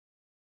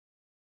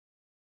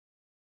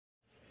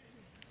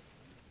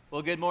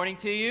Well, good morning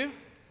to you.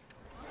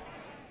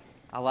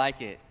 I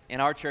like it. In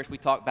our church, we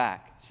talk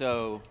back,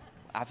 so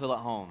I feel at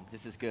home.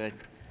 This is good.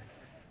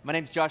 My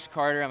name's Josh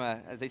Carter.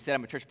 As they said,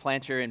 I'm a church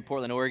planter in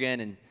Portland,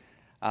 Oregon, and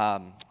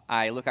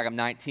I look like I'm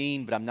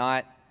 19, but I'm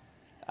not.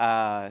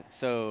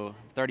 So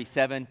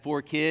 37,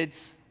 4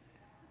 kids.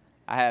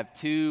 I have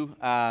two,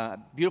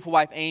 beautiful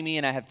wife, Amy,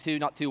 and I have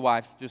not two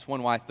wives, just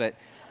one wife, but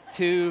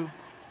two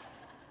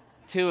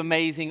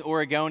amazing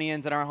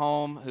Oregonians in our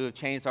home who have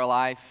changed our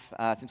life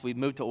since we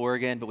moved to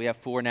Oregon, but we have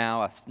 4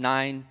 now. A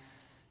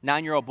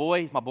nine-year-old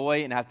boy, he's my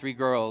boy, and I have 3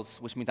 girls,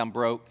 which means I'm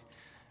broke,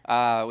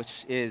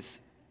 which is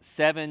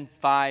 7,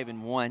 5,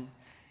 and 1.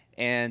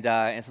 And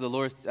so the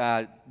Lord's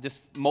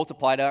just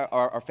multiplied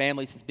our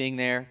family since being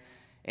there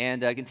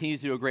and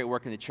continues to do a great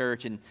work in the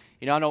church. And,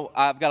 you know, I know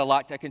I've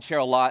got I can share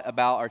a lot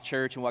about our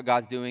church and what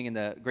God's doing and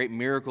the great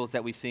miracles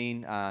that we've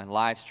seen,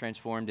 lives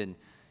transformed and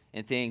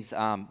things.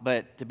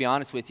 But to be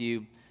honest with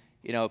you,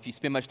 you know, if you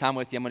spend much time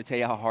with you, I'm going to tell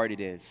you how hard it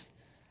is.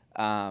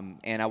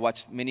 And I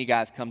watched many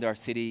guys come to our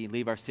city,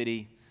 leave our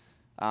city.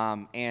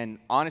 And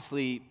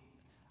honestly,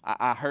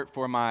 I hurt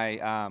for my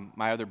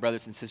other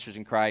brothers and sisters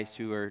in Christ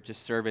who are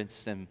just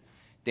servants, and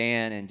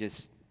Dan, and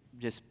just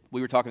we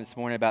were talking this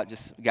morning about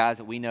just guys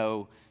that we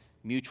know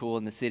mutual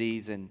in the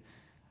cities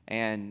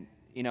and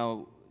you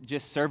know,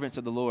 just servants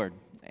of the Lord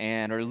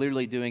and are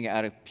literally doing it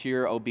out of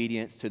pure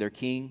obedience to their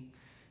King.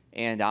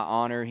 And I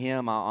honor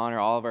him. I honor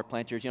all of our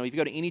planters. You know, if you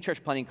go to any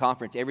church planting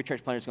conference, every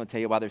church planter is going to tell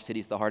you why their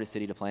city is the hardest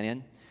city to plant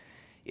in.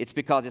 It's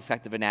because it's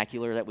like the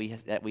vernacular that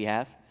we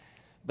have.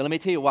 But let me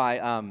tell you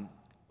why.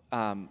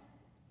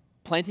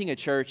 Planting a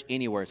church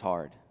anywhere is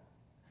hard,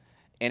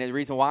 and the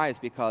reason why is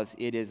because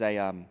it's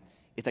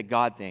a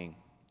God thing,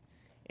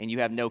 and you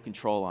have no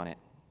control on it,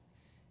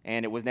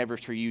 and it was never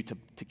for you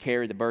to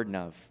carry the burden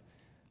of.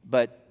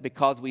 But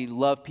because we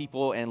love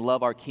people and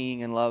love our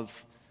King and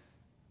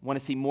want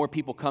to see more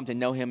people come to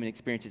know him and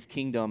experience his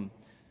kingdom,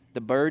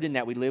 the burden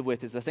that we live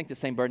with is, I think, the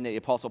same burden that the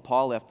Apostle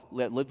Paul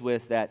lived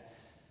with, that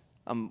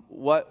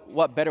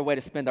what better way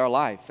to spend our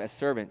life as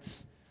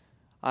servants?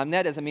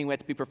 That doesn't mean we have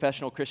to be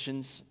professional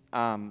Christians. You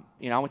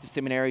know, I went to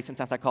seminary.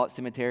 Sometimes I call it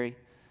cemetery.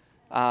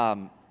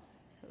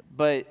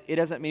 But it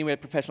doesn't mean we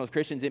have professional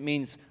Christians. It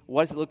means,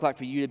 what does it look like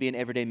for you to be an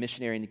everyday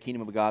missionary in the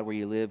kingdom of God where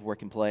you live,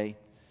 work, and play?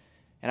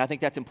 And I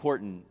think that's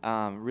important,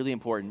 really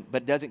important.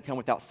 But it doesn't come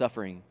without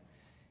suffering.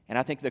 And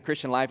I think the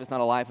Christian life is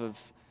not a life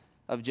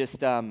of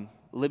just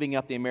living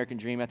up the American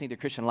dream. I think the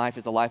Christian life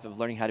is a life of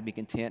learning how to be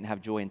content and have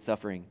joy in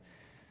suffering.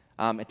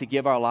 And to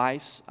give our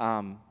lives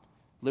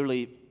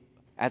literally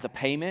as a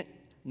payment,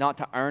 not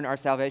to earn our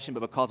salvation, but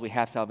because we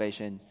have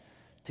salvation,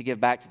 to give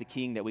back to the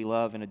King that we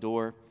love and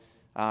adore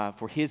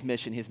for his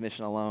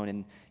mission alone.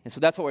 And so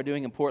that's what we're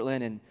doing in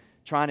Portland, and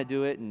trying to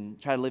do it and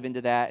try to live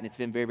into that. And it's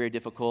been very, very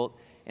difficult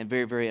and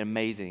very, very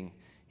amazing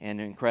and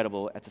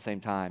incredible at the same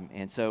time.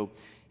 And so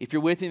if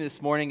you're with me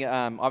this morning,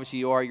 obviously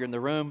you're in the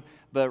room,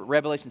 but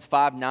Revelations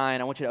 5:9,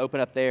 I want you to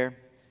open up there.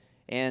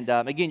 And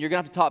again, you're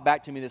going to have to talk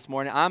back to me this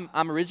morning.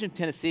 I'm originally from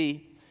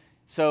Tennessee,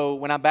 so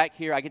when I'm back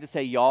here, I get to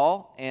say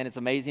y'all, and it's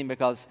amazing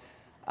because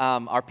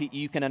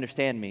you can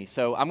understand me.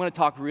 So I'm going to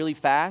talk really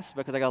fast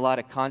because I got a lot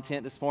of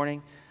content this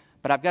morning,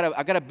 but I've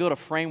got to build a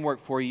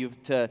framework for you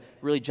to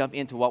really jump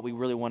into what we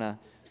really want to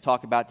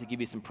talk about, to give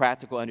you some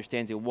practical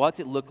understanding of what's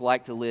it look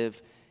like to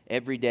live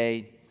every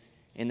day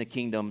in the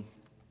kingdom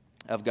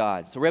of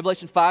God. So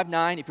Revelation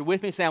 5:9, if you're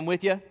with me, say I'm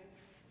with you.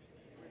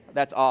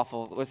 That's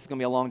awful. This is going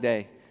to be a long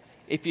day.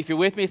 If you're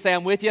with me, say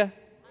I'm with you.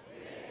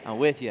 I'm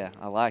with you.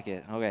 I like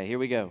it. Okay, here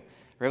we go.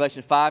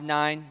 Revelation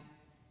 5:9.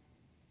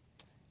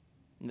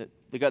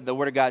 The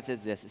Word of God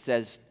says this. It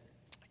says,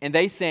 and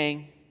they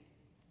sang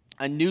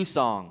a new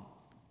song.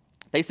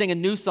 They sang a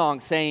new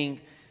song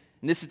saying,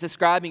 and this is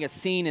describing a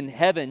scene in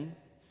heaven.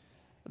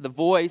 The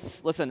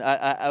voice, listen,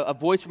 a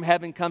voice from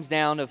heaven comes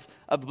down of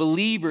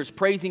believers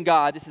praising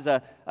God. This is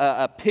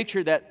a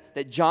picture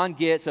that John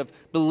gets of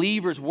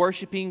believers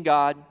worshiping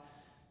God.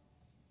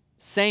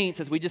 Saints,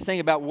 as we just sang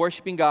about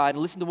worshiping God,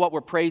 and listen to what we're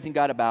praising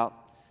God about.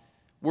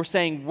 We're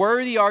saying,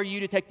 worthy are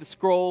you to take the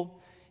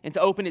scroll and to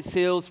open its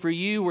seals, for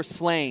you were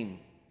slain.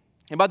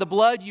 And by the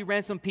blood you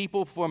ransomed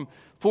people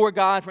for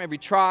God from every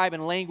tribe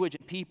and language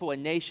and people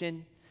and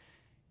nation.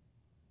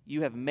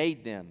 You have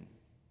made them.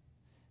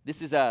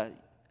 This is a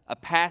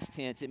past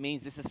tense. It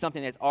means this is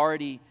something that's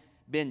already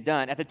been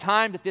done. At the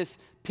time that this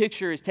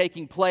picture is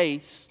taking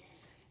place,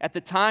 it's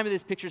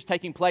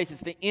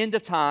the end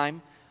of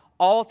time.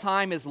 All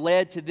time is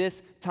led to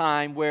this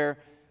time where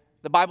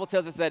the Bible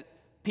tells us that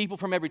people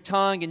from every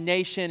tongue and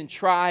nation and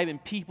tribe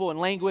and people and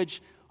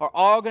language are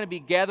all going to be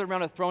gathered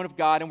around the throne of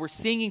God, and we're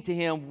singing to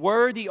him,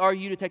 worthy are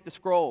you to take the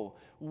scroll.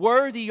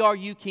 Worthy are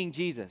you, King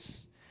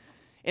Jesus.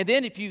 And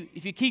then if you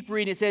keep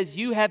reading, it says,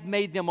 you have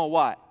made them a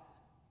what?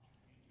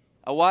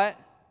 A what?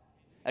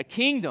 A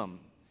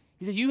kingdom.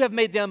 He says, you have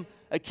made them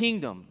a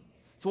kingdom.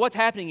 So what's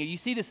happening here? You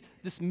see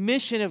this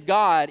mission of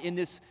God in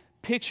this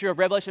picture of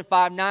Revelation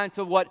 5:9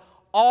 to what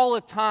all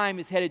of time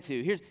is headed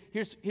to.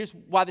 Here's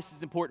why this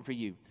is important for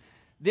you.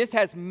 This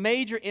has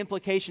major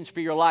implications for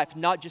your life,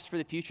 not just for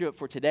the future, but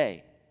for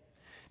today.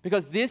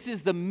 Because this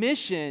is the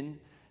mission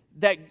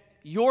that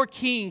your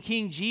King,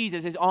 King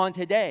Jesus, is on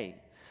today.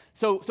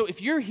 So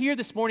if you're here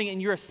this morning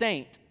and you're a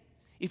saint,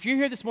 if you're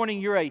here this morning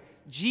and you're a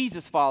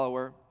Jesus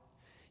follower,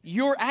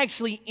 you're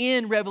actually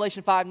in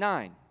Revelation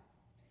 5:9.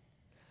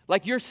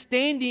 Like you're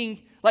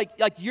standing, like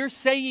you're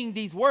saying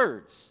these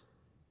words.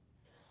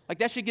 Like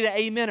that should get an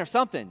amen or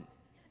something.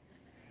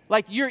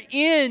 Like you're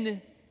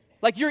in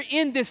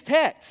this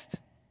text.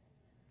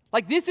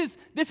 Like this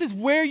is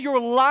where your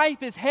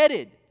life is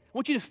headed. I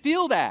want you to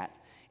feel that.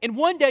 And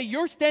one day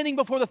you're standing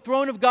before the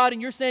throne of God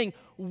and you're saying,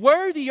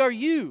 worthy are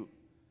you,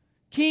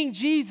 King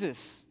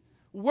Jesus.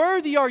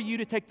 Worthy are you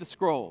to take the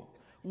scroll.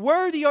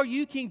 Worthy are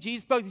you, King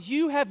Jesus, because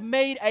you have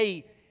made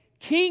a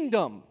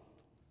kingdom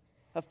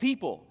of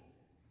people.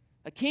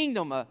 A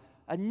kingdom, a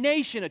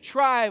nation, a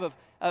tribe of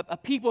a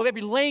people of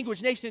every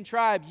language, nation, and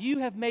tribe. You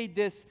have made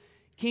this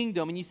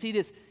kingdom. And you see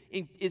this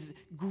is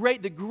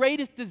great. The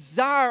greatest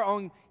desire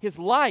on his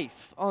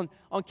life, on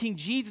King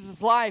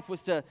Jesus' life,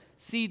 was to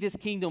see this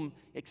kingdom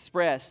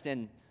expressed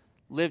and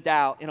lived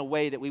out in a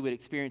way that we would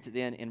experience it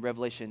then in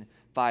Revelation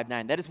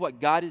 5:9. That is what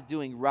God is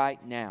doing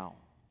right now.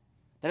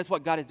 That is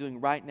what God is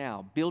doing right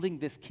now, building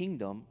this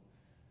kingdom,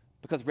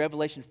 because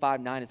Revelation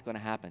 5:9 is going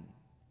to happen.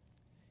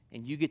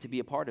 And you get to be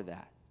a part of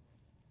that.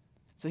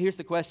 So here's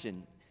the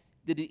question.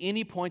 Did at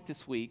any point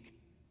this week,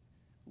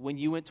 when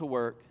you went to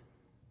work,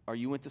 or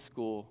you went to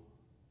school,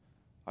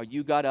 or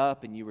you got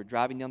up and you were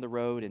driving down the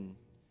road and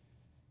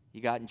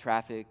you got in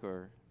traffic,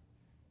 or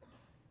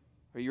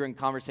you're in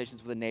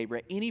conversations with a neighbor,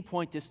 at any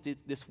point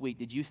this week,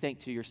 did you think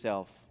to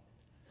yourself,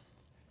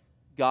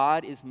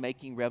 God is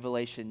making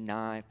Revelation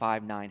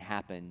 5:9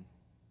 happen,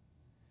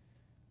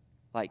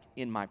 like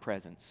in my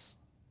presence?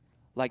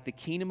 Like the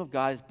kingdom of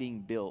God is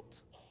being built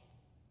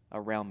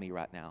around me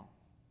right now.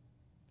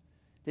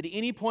 At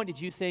any point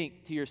did you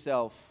think to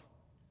yourself,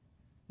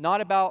 not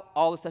about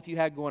all the stuff you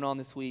had going on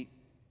this week,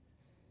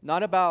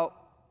 not about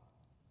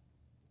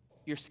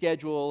your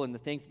schedule and the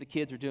things that the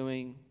kids are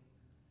doing,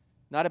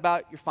 not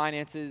about your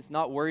finances,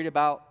 not worried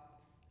about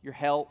your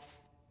health.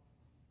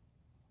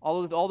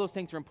 All those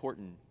things are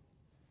important.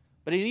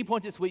 But at any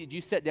point this week, did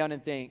you sit down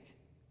and think,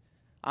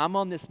 I'm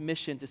on this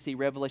mission to see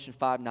Revelation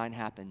 5:9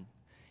 happen?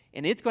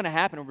 And it's going to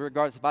happen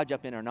regardless if I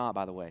jump in or not,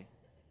 by the way.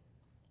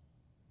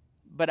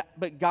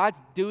 But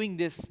God's doing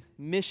this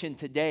mission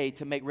today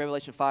to make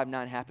Revelation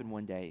 5:9 happen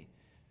one day.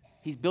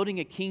 He's building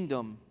a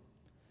kingdom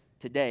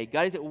today.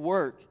 God is at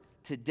work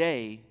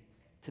today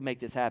to make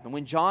this happen.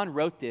 When John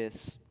wrote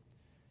this,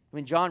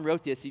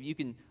 if you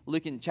can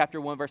look in chapter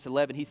 1, verse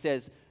 11, he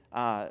says,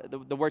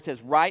 the word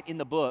says, write in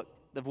the book.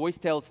 The voice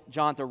tells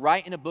John to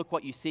write in a book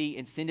what you see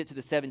and send it to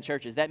the 7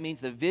 churches. That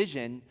means the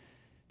vision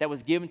that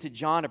was given to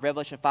John of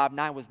Revelation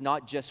 5:9 was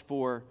not just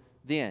for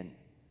then.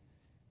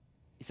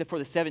 He said for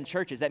the 7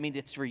 churches. That means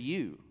it's for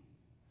you.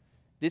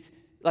 This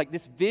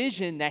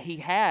vision that he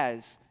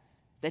has,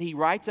 that he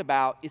writes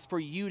about, is for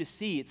you to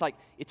see. It's like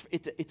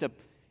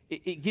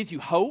it gives you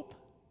hope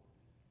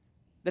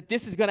that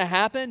this is going to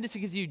happen. This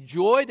gives you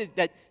joy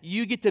that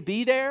you get to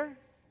be there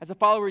as a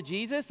follower of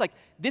Jesus. Like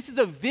this is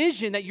a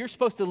vision that you're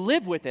supposed to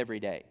live with every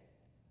day.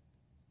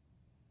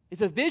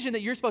 It's a vision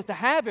that you're supposed to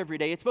have every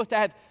day. It's supposed to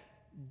have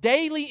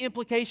daily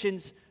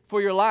implications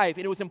for your life.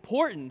 And it was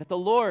important that the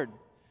Lord,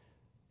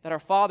 that our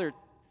Father,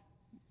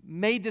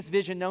 made this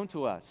vision known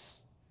to us.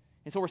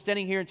 And so we're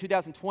standing here in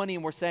 2020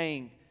 and we're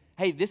saying,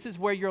 hey, this is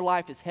where your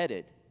life is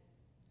headed.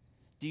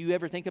 Do you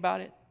ever think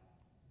about it?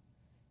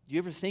 Do you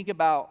ever think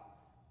about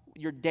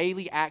your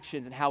daily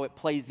actions and how it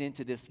plays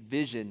into this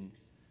vision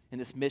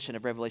and this mission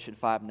of Revelation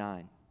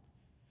 5:9?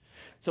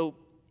 So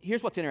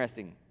here's what's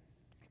interesting.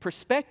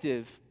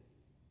 Perspective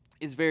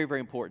is very, very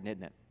important,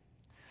 isn't it?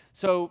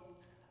 So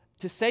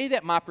to say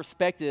that my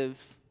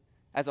perspective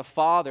as a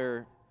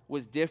father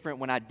was different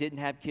when I didn't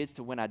have kids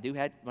to when I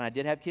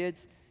did have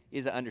kids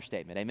is an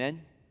understatement.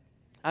 Amen?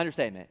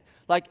 Understatement.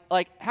 Like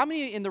how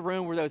many in the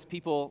room were those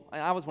people,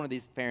 and I was one of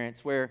these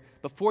parents, where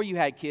before you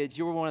had kids,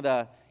 you were one of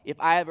the, if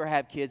I ever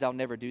have kids, I'll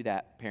never do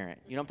that parent.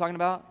 You know what I'm talking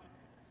about?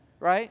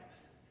 Right?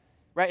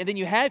 Right? And then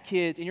you have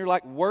kids, and you're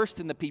like worse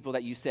than the people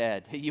that you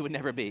said you would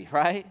never be,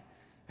 right?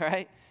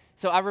 Right?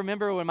 So I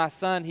remember when my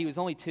son, he was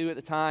only 2 at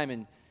the time,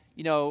 and,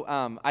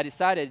 I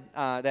decided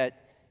that,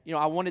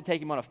 I wanted to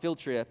take him on a field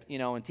trip,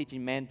 and teach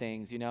him man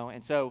things,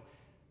 And so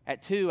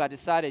at 2, I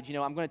decided,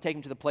 I'm going to take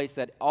him to the place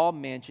that all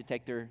men should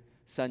take their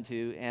son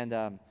to, and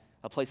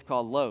a place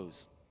called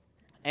Lowe's.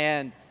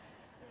 And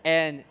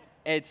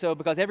so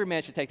because every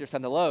man should take their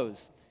son to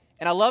Lowe's.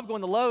 And I love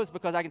going to Lowe's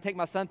because I can take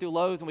my son through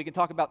Lowe's and we can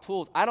talk about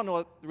tools. I don't know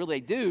what really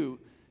they do,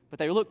 but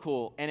they look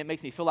cool, and it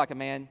makes me feel like a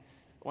man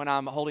when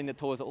I'm holding the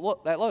tools at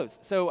Lowe's.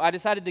 So I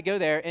decided to go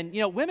there. And,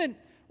 women,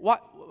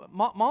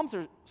 moms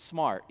are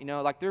smart,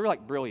 they're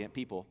like brilliant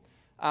people.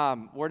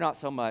 We're not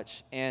so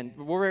much. And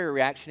we're very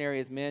reactionary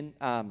as men,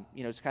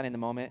 just kind of in the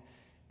moment.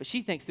 But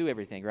she thinks through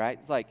everything, right?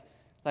 It's like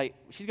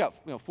she's got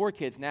 4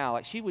 kids now.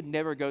 Like she would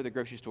never go to the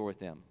grocery store with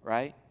them,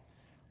 right?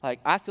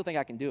 Like I still think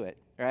I can do it,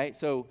 right?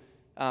 So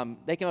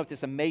they came up with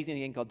this amazing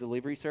thing called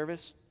delivery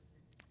service,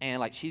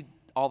 and she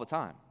all the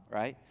time,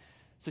 right?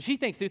 So she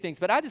thinks through things,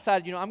 but I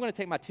decided, I'm going to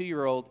take my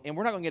 2-year-old, and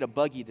we're not going to get a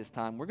buggy this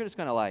time. We're just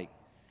going to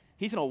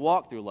he's going to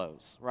walk through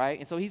Lowe's, right?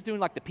 And so he's doing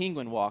the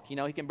penguin walk. He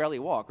can barely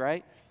walk,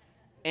 right?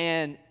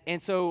 And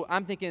so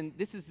I'm thinking,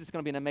 this is just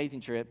going to be an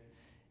amazing trip.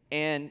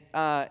 And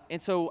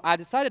so I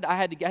decided I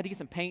had to get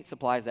some paint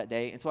supplies that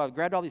day. And so I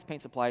grabbed all these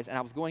paint supplies, and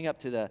I was going up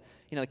to the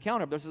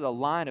counter. There was a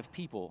line of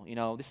people.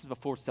 This is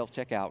before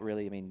self-checkout,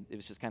 really. I mean, it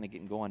was just kind of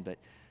getting going.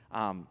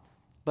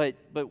 But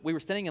we were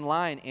standing in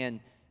line and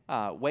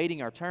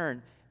waiting our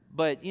turn.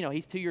 But,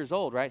 he's 2 years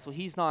old, right? So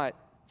he's not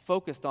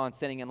focused on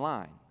standing in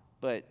line.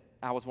 But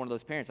I was one of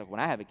those parents, when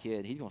I have a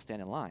kid, he's going to stand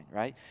in line,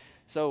 right?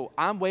 So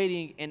I'm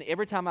waiting, and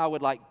every time I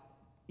would,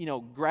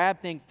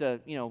 grab things to,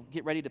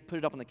 get ready to put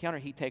it up on the counter,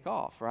 he'd take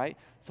off, right?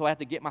 So I have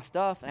to get my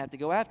stuff, and I have to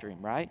go after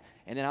him, right?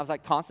 And then I was,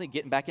 constantly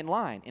getting back in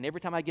line. And every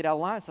time I get out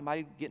of line,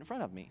 somebody would get in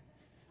front of me,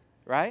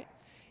 right?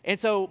 And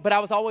so, but I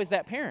was always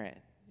that parent,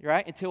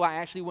 right? Until I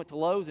actually went to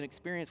Lowe's and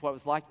experienced what it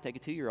was like to take a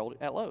 2-year-old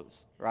at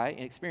Lowe's, right?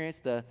 And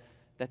experienced that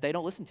they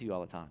don't listen to you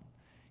all the time.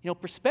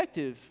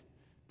 Perspective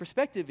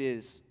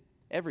is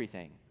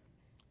everything.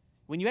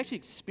 When you actually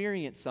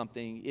experience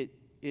something,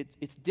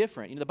 it's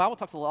different. The Bible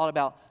talks a lot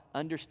about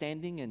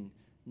understanding and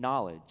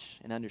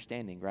knowledge and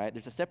understanding, right?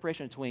 There's a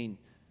separation between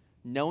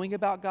knowing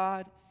about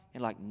God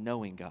and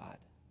knowing God,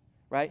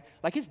 right?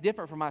 It's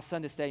different for my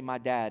son to say, my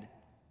dad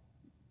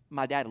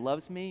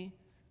loves me,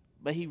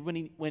 but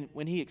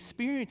when he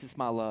experiences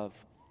my love,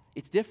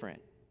 it's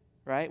different,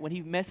 right? When he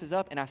messes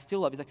up and I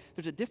still love him,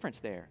 there's a difference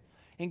there.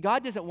 And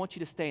God doesn't want you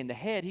to stay in the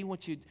head. He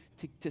wants you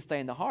to stay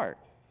in the heart,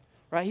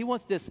 right? He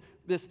wants this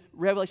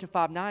Revelation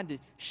 5:9 to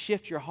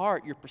shift your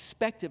heart, your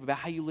perspective about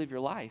how you live your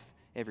life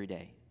every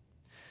day.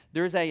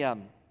 There's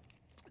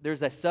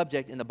a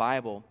subject in the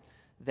Bible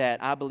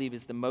that I believe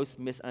is the most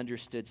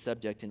misunderstood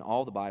subject in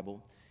all the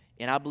Bible.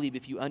 And I believe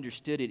if you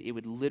understood it, it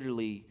would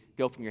literally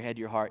go from your head to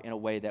your heart in a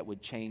way that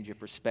would change your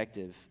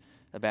perspective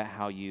about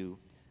how you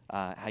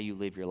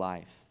live your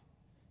life.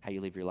 How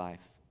you live your life.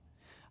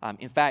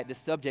 In fact, this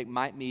subject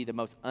might be the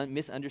most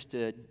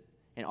misunderstood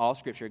in all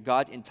Scripture.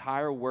 God's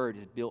entire word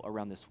is built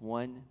around this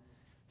one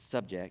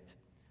subject.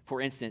 For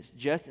instance,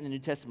 just in the New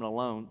Testament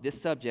alone, this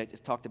subject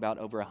is talked about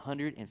over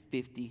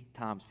 150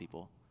 times,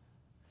 people.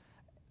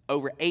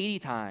 Over 80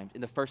 times in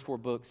the first 4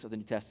 books of the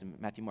New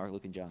Testament, Matthew, Mark,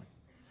 Luke, and John.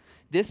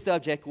 This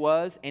subject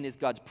was and is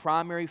God's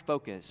primary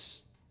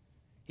focus,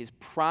 his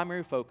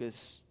primary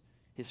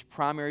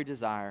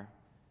desire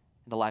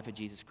in the life of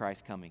Jesus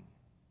Christ coming.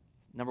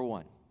 Number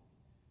 1.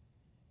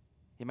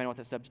 Anybody know what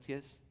that subject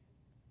is?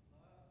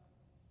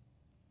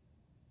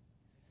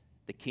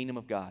 The kingdom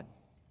of God.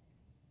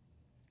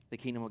 The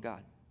kingdom of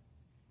God.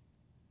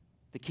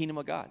 The kingdom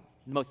of God.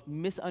 The most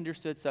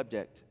misunderstood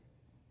subject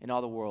in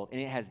all the world,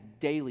 and it has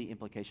daily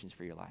implications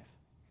for your life.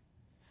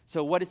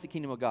 So what is the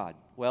kingdom of God?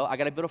 Well, I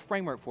got to build a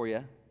framework for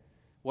you.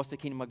 What's the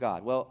kingdom of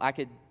God? Well,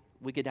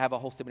 we could have a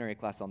whole seminary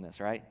class on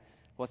this, right?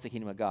 What's the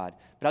kingdom of God?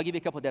 But I'll give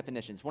you a couple of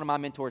definitions. One of my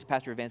mentors,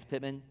 Pastor Vance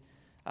Pittman,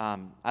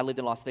 I lived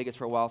in Las Vegas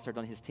for a while, served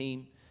on his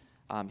team.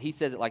 He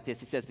says it like this.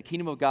 He says, the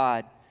kingdom of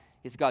God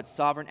is God's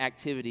sovereign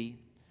activity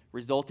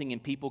resulting in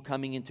people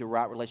coming into a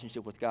right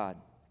relationship with God.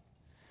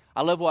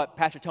 I love what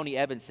Pastor Tony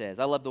Evans says.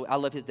 I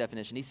love his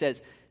definition. He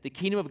says, the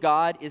kingdom of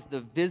God is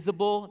the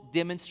visible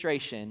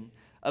demonstration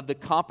of the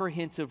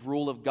comprehensive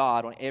rule of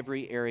God on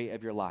every area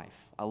of your life.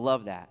 I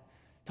love that.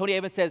 Tony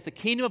Evans says, the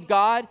kingdom of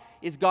God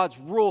is God's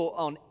rule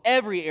on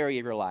every area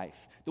of your life.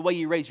 The way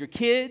you raise your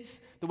kids,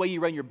 the way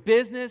you run your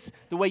business,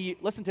 the way you,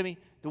 listen to me,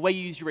 the way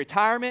you use your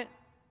retirement,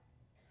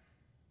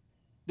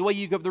 the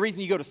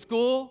reason you go to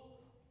school.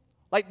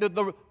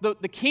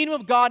 The kingdom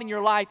of God in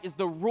your life is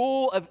the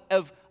rule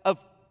of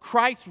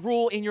Christ's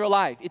rule in your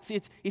life. It's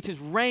his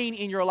reign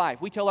in your life.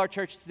 We tell our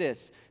church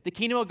this. The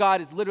kingdom of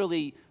God is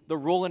literally the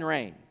rule and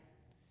reign.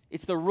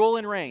 It's the rule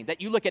and reign.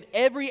 That you look at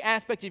every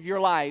aspect of your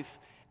life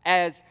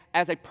as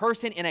a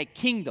person in a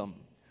kingdom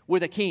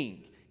with a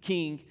king,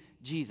 King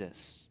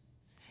Jesus.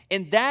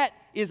 And that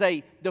is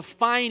a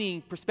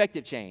defining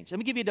perspective change. Let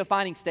me give you a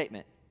defining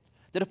statement.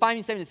 The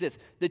defining statement is this.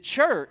 The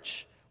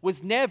church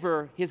was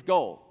never his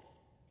goal.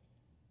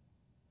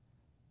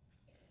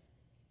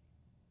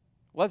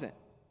 Wasn't.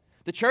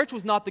 The church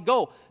was not the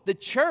goal. The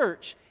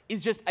church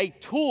is just a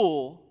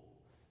tool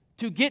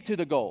to get to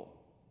the goal.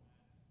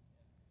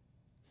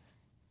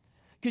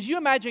 Could you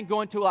imagine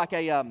going to like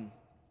a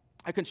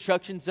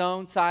construction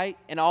zone site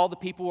and all the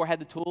people had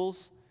the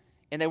tools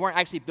and they weren't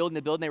actually building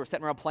the building, they were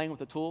sitting around playing with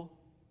the tool?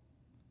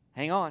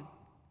 Hang on.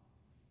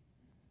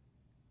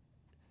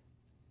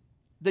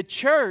 The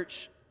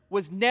church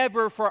was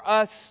never for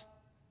us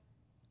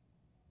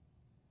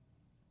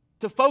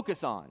to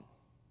focus on.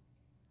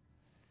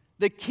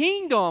 The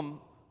kingdom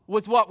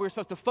was what we were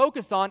supposed to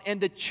focus on, and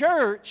the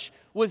church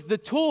was the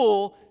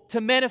tool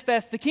to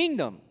manifest the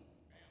kingdom.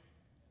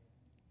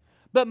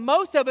 But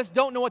most of us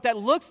don't know what that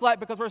looks like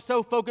because we're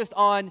so focused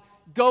on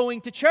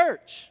going to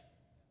church.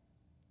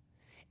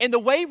 And the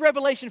way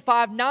Revelation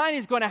 5:9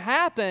 is going to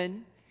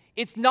happen,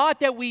 it's not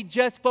that we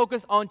just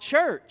focus on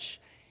church.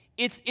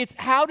 It's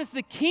how does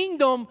the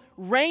kingdom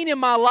reign in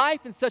my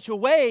life in such a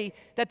way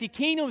that the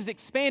kingdom is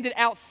expanded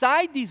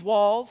outside these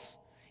walls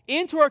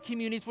into our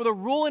communities where the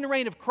rule and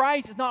reign of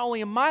Christ is not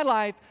only in my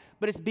life,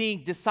 but it's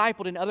being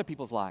discipled in other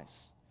people's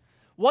lives.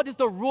 What does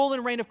the rule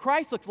and reign of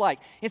Christ look like?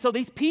 And so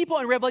these people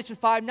in Revelation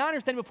 5:9 are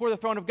standing before the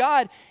throne of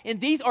God, and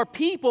these are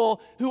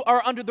people who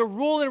are under the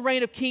rule and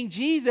reign of King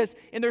Jesus,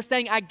 and they're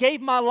saying, I gave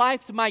my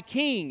life to my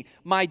king.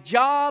 My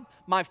job,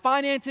 my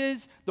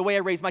finances, the way I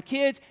raised my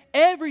kids,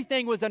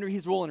 everything was under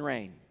his rule and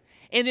reign.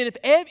 And then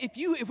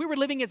if we were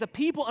living as a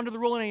people under the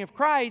rule and reign of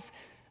Christ,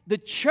 the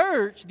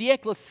church, the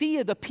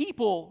ecclesia, the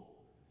people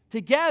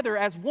together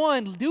as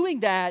one doing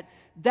that,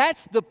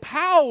 that's the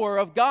power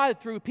of God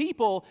through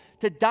people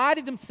to die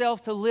to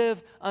themselves to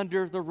live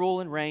under the rule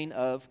and reign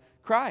of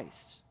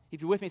Christ.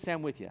 If you're with me, say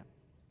I'm with you.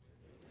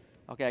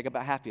 Okay, I got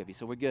about half of you,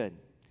 so we're good.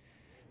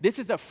 This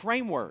is a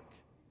framework.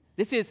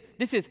 This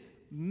is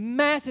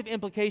massive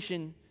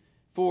implication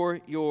for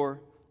your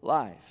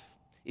life.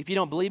 If you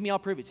don't believe me, I'll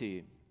prove it to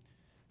you.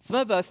 Some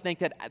of us think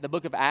that the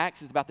book of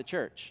Acts is about the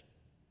church.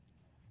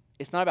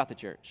 It's not about the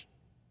church.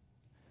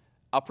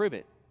 I'll prove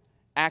it.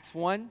 Acts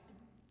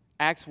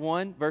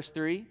 1, verse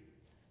 3,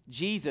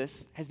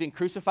 Jesus has been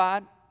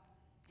crucified.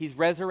 He's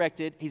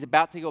resurrected. He's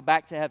about to go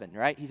back to heaven,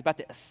 right? He's about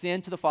to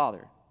ascend to the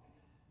Father,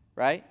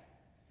 right?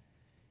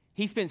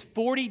 He spends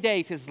 40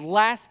 days, his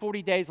last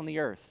 40 days on the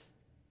earth.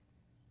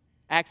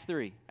 Acts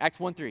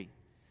 1, 3.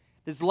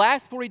 His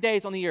last 40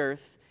 days on the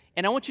earth,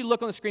 and I want you to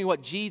look on the screen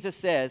what Jesus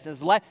says.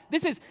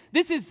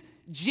 This is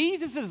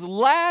Jesus'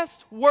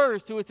 last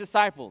words to his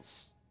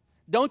disciples.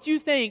 Don't you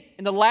think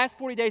in the last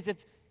 40 days of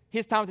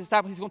his time with his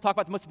disciples, he's going to talk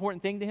about the most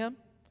important thing to him?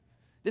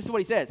 This is what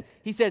he says.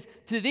 He says,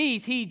 to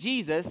these he,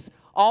 Jesus,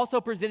 also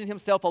presented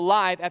himself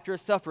alive after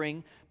his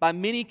suffering by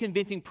many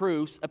convincing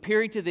proofs,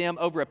 appearing to them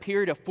over a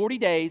period of 40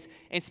 days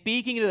and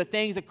speaking to the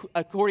things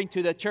according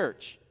to the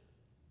church.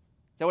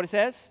 Is that what it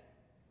says?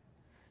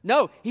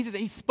 No, he says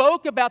he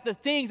spoke about the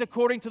things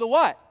according to the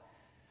what?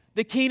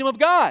 The kingdom of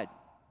God,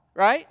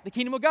 right? The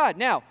kingdom of God.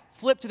 Now,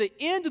 flip to the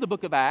end of the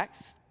book of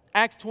Acts,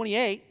 Acts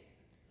 28.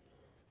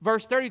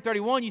 Verse 30,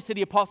 31, you see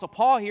the Apostle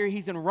Paul here.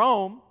 He's in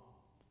Rome.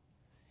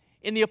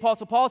 And the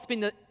Apostle Paul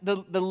spent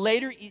the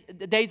later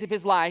days of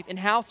his life in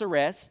house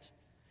arrest.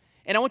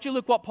 And I want you to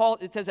look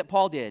what it says that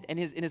Paul did in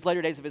his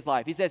later days of his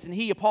life. He says, and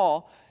he,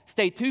 Paul,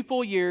 stayed 2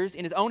 full years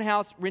in his own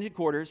house, rented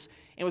quarters,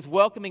 and was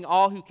welcoming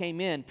all who came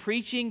in,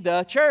 preaching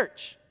the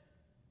church,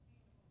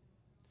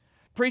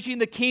 preaching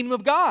the kingdom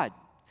of God,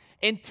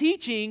 and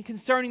teaching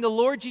concerning the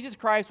Lord Jesus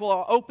Christ with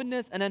all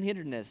openness and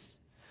unhinderedness.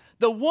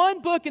 The one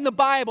book in the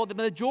Bible that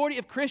the majority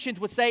of Christians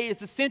would say is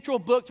the central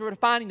book for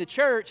defining the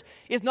church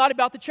is not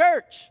about the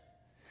church.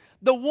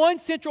 The one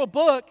central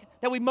book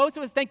that most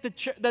of us think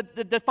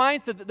that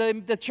defines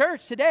the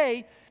church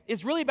today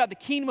is really about the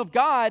kingdom of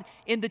God,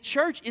 and the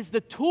church is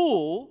the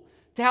tool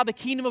to how the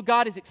kingdom of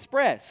God is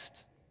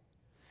expressed.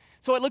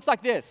 So it looks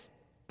like this.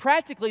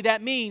 Practically,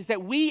 that means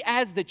that we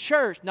as the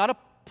church, not a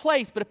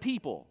place, but a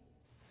people,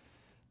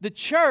 the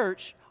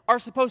church are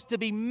supposed to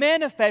be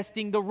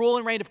manifesting the rule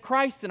and reign of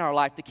Christ in our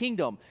life, the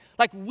kingdom.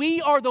 Like we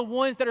are the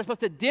ones that are supposed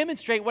to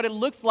demonstrate what it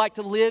looks like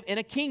to live in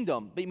a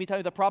kingdom. But let me tell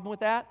you the problem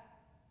with that.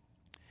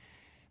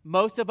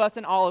 Most of us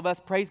and all of us,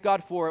 praise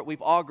God for it,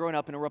 we've all grown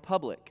up in a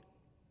republic.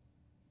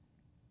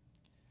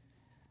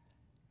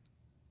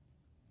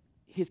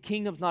 His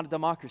kingdom's not a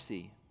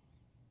democracy.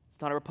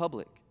 It's not a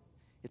republic.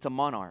 It's a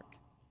monarch.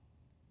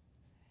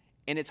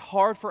 And it's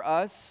hard for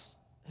us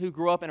who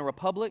grew up in a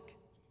republic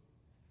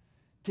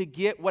to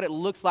get what it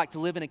looks like to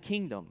live in a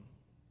kingdom.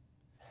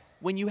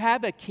 When you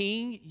have a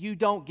king, you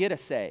don't get a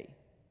say.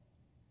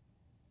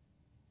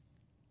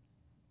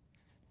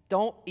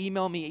 Don't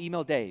email me,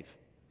 email Dave.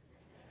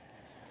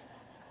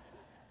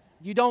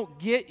 You don't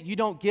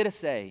get a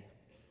say.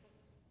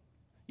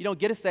 You don't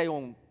get a say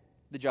on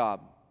the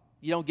job.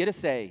 You don't get a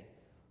say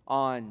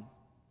on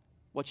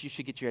what you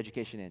should get your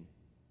education in.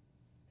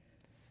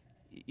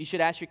 You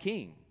should ask your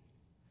king.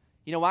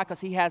 You know why?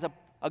 Because he has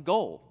a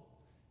goal.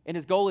 And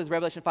his goal is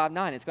Revelation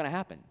 5:9. It's going to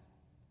happen.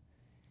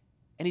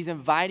 And he's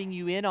inviting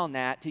you in on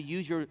that to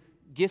use your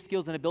gift,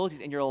 skills, and abilities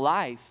in your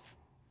life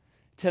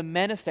to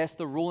manifest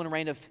the rule and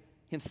reign of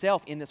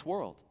himself in this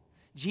world.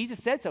 Jesus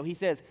said so. He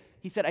said,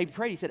 I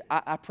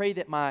pray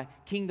that my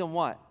kingdom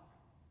what?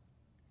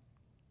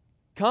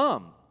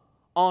 Come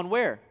on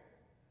where?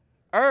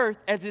 Earth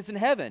as it is in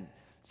heaven.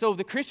 So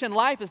the Christian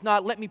life is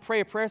not let me pray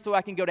a prayer so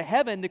I can go to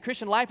heaven. The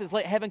Christian life is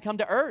let heaven come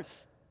to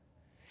earth.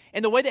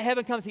 And the way that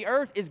heaven comes to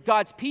earth is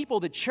God's people,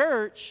 the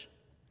church,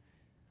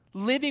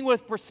 living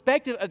with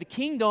perspective of the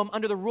kingdom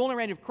under the rule and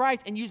reign of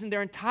Christ and using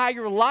their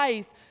entire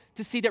life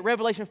to see that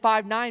Revelation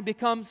 5:9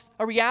 becomes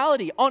a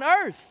reality on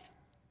earth.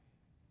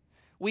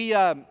 We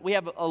have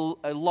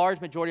a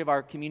large majority of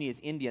our community is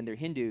Indian. They're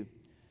Hindu.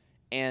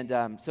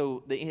 And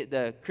so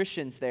the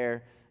Christians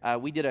there,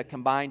 we did a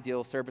combined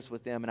deal service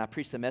with them, and I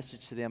preached a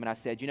message to them, and I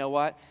said, you know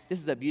what? This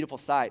is a beautiful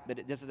sight, but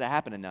it doesn't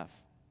happen enough.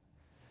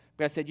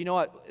 But I said, you know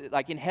what,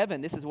 like in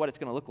heaven, this is what it's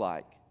going to look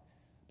like.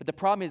 But the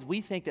problem is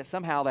we think that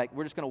somehow like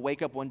we're just going to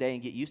wake up one day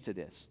and get used to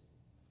this.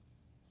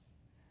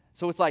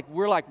 So it's like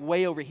we're like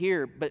way over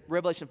here, but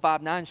Revelation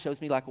 5:9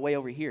 shows me like way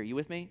over here. You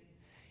with me?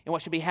 And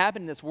what should be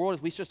happening in this world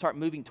is we should start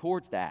moving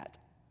towards that.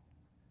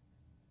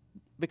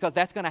 Because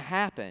that's going to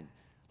happen.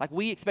 Like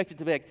we expect it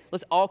to be like,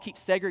 let's all keep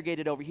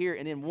segregated over here,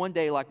 and then one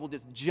day like we'll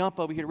just jump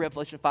over here to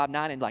Revelation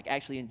 5:9 and like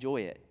actually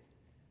enjoy it.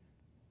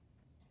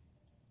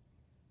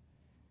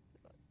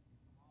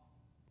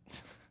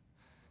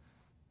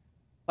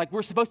 Like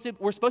we're supposed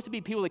to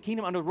be people of the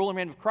kingdom under the rule and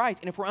reign of Christ,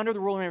 and if we're under the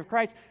rule and reign of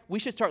Christ, we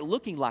should start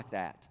looking like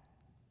that.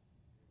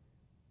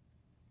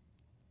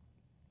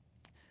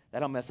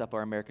 That'll mess up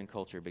our American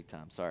culture big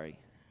time, sorry.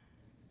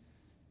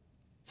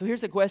 So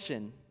here's the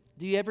question.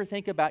 Do you ever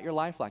think about your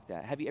life like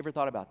that? Have you ever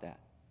thought about that?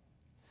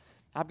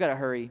 I've got to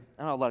hurry.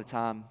 I don't have a lot of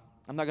time.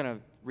 I'm not going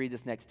to read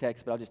this next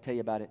text, but I'll just tell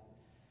you about it.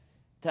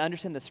 To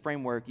understand this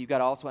framework, you've got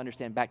to also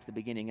understand back to the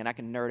beginning, and I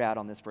can nerd out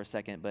on this for a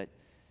second, but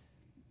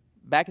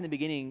back in the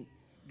beginning,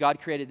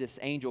 God created this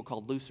angel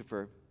called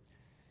Lucifer,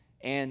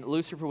 and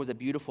Lucifer was a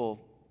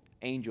beautiful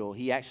angel.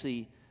 He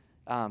actually,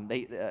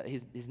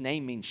 his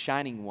name means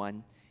shining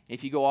one.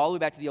 If you go all the way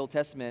back to the Old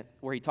Testament,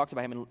 where he talks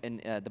about him,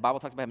 the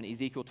Bible talks about him in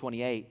Ezekiel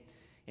 28,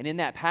 and in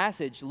that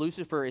passage,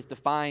 Lucifer is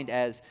defined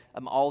as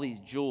all these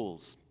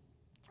jewels.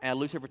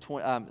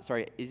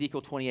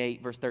 Ezekiel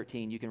 28, verse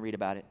 13, you can read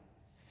about it.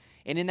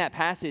 And in that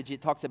passage,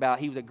 it talks about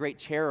he was a great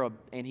cherub,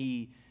 and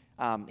he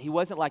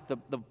wasn't like the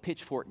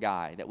pitchfork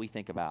guy that we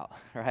think about,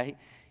 right?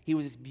 He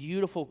was this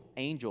beautiful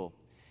angel,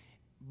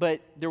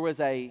 but there was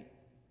a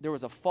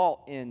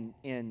fault in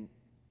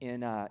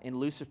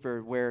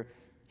Lucifer where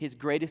his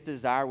greatest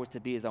desire was to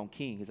be his own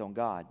king, his own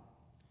God.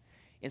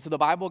 And so the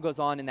Bible goes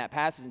on in that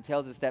passage and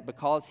tells us that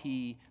because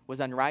he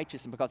was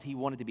unrighteous and because he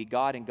wanted to be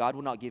God, and God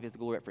will not give his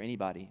glory up for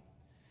anybody,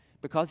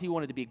 because he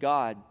wanted to be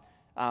God,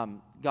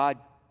 God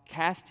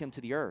cast him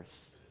to the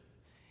earth.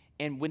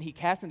 And when he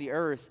cast him to the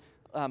earth,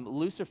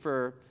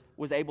 Lucifer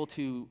was able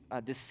to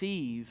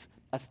deceive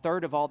a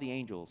third of all the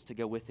angels to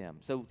go with him.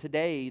 So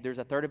today, there's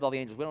a third of all the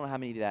angels. We don't know how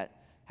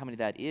many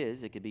that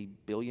is. It could be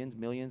billions,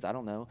 millions, I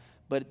don't know.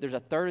 But there's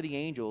a third of the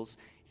angels.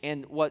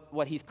 And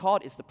what he's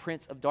called is the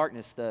prince of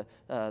darkness,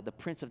 the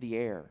prince of the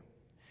air.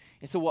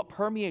 And so what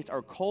permeates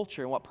our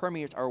culture and what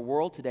permeates our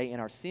world today in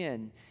our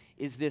sin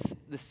is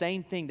the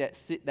same thing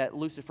that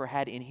Lucifer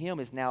had in him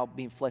is now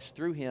being fleshed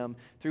through him,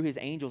 through his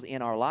angels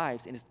in our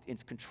lives, and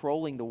it's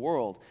controlling the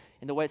world.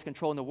 And the way it's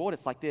controlling the world,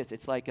 it's like this.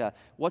 It's like,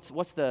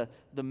 what's the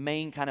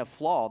main kind of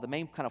flaw? The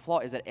main kind of flaw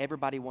is that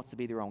everybody wants to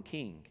be their own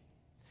king.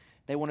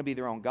 They want to be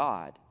their own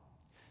God.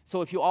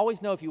 So if you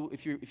always know, if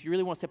you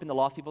really want to step into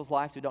lost people's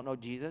lives who don't know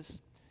Jesus,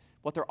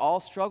 what they're all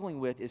struggling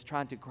with is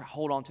trying to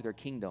hold on to their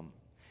kingdom.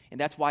 And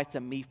that's why it's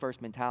a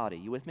me-first mentality.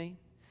 You with me?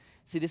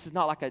 See, this is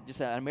not like just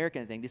an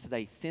American thing. This is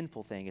a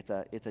sinful thing.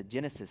 It's a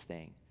Genesis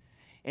thing.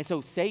 And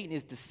so Satan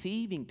is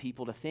deceiving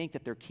people to think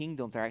that their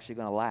kingdoms are actually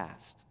going to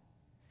last.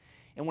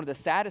 And one of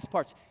the saddest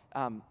parts,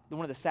 one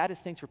of the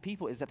saddest things for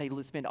people is that they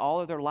spend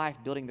all of their life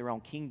building their own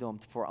kingdom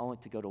for only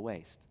to go to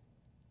waste.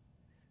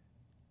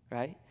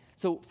 Right?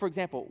 So, for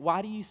example,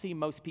 why do you see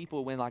most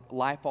people when like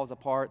life falls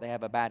apart, they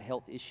have a bad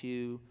health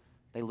issue,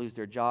 they lose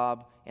their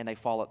job, and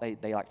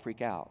they like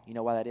freak out? You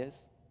know why that is?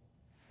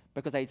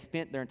 Because they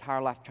spent their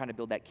entire life trying to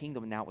build that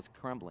kingdom, and now it was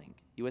crumbling.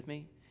 You with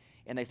me?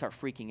 And they start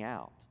freaking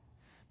out.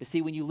 But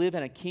see, when you live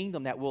in a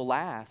kingdom that will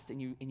last,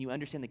 and you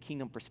understand the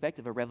kingdom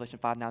perspective of Revelation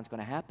 5:9 is going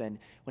to happen,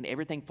 when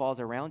everything falls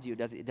around you,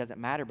 it doesn't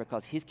matter,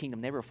 because his kingdom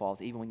never falls,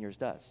 even when yours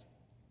does.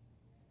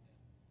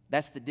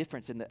 That's the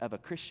difference of a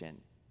Christian.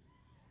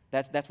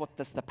 That's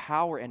the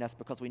power in us,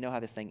 because we know how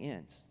this thing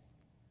ends.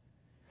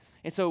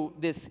 And so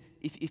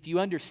if you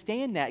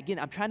understand that, again,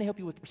 I'm trying to help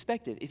you with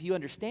perspective. If you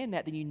understand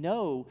that, then you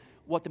know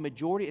what the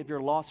majority of your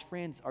lost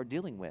friends are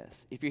dealing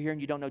with. If you're here and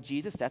you don't know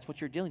Jesus, that's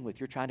what you're dealing with.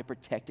 You're trying to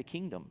protect a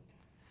kingdom.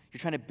 You're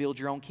trying to build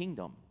your own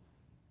kingdom.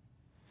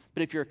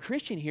 But if you're a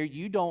Christian here,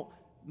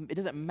 it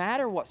doesn't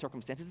matter what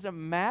circumstances, it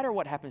doesn't matter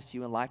what happens to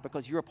you in life,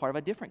 because you're a part of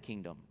a different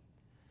kingdom.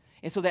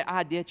 And so that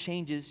idea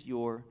changes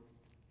your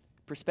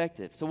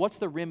perspective. So what's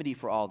the remedy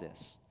for all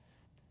this?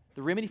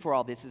 The remedy for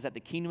all this is that the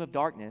kingdom of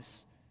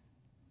darkness,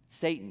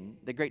 Satan,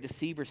 the great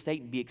deceiver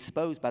Satan, be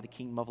exposed by the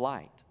kingdom of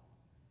light.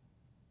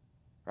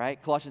 Right?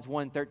 Colossians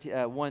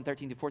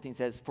 1:13-14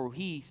 says, "For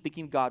he,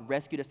 speaking of God,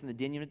 rescued us from the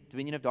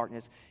dominion of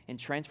darkness and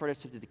transferred us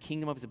to the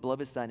kingdom of his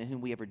beloved Son, in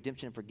whom we have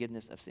redemption and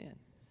forgiveness of sin."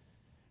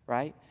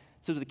 Right?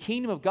 So the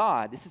kingdom of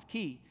God, this is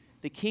key,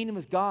 the kingdom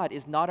of God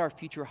is not our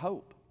future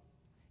hope.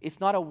 It's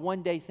not a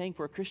one-day thing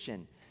for a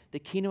Christian. The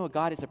kingdom of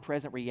God is a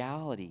present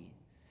reality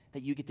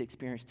that you get to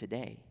experience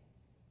today.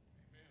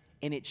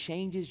 And it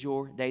changes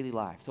your daily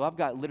life. So I've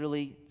got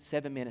literally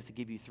 7 minutes to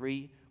give you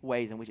 3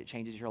 ways in which it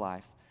changes your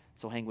life.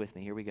 So hang with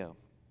me. Here we go.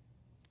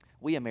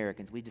 We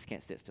Americans, we just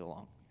can't sit still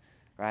long,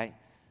 right?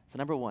 So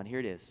number 1, here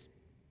it is.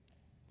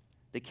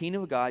 The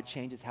kingdom of God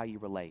changes how you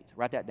relate.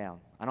 Write that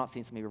down. I'm not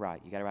seeing some of you write.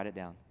 You got to write it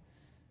down.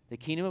 The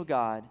kingdom of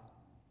God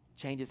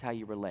changes how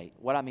you relate.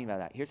 What do I mean by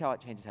that? Here's how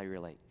it changes how you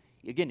relate.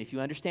 Again, if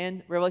you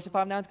understand Revelation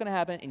 5:9 is going to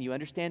happen, and you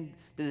understand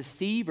the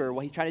deceiver,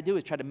 what he's trying to do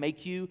is try to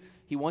make you,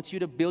 he wants you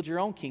to build your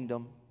own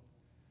kingdom,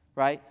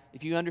 right?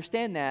 If you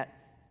understand that,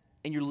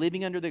 and you're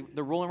living under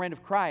the rule and reign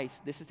of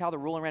Christ, this is how the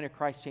rule and reign of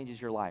Christ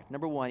changes your life.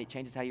 Number one, it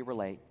changes how you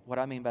relate. What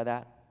do I mean by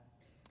that?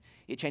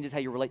 It changes how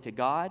you relate to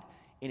God,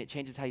 and it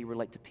changes how you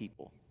relate to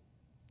people.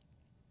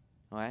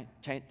 All right?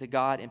 Change to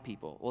God and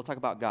people. We'll talk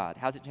about God.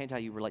 How does it change how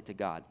you relate to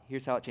God?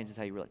 Here's how it changes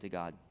how you relate to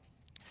God.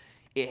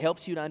 It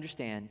helps you to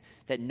understand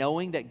that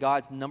knowing that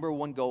God's number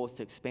one goal is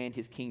to expand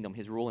his kingdom,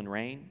 his rule and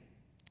reign,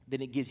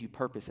 then it gives you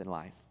purpose in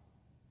life.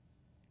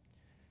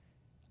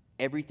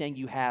 Everything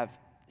you have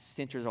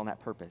centers on that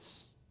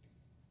purpose,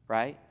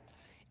 right?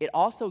 It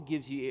also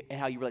gives you, and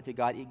how you relate to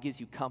God, it gives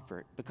you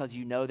comfort because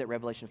you know that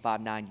Revelation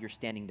 5:9, you're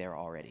standing there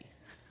already.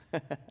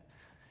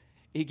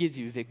 It gives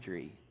you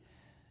victory,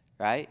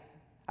 right?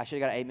 I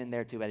should have got an amen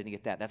there too, but I didn't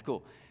get that. That's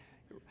cool.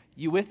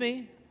 You with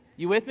me?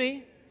 You with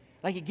me?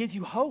 Like it gives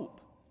you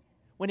hope.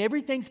 When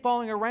everything's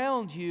falling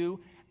around you,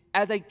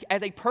 as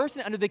a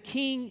person under the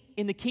king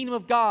in the kingdom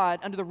of God,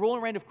 under the rule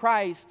and reign of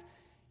Christ,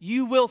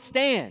 you will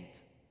stand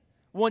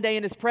one day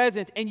in his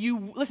presence. And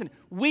you, listen,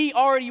 we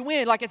already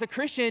win. Like as a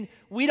Christian,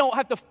 we don't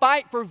have to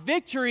fight for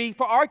victory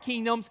for our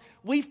kingdoms.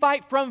 We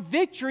fight from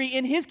victory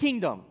in his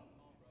kingdom.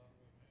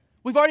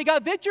 We've already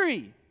got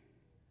victory.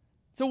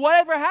 So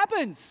whatever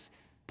happens,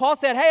 Paul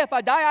said, hey, if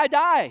I die, I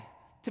die.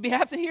 To be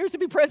absent here is to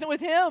be present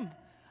with him.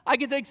 I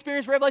get to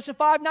experience Revelation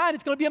 5:9.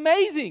 It's going to be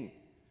amazing.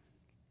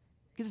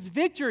 Because it's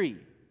victory.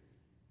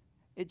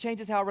 It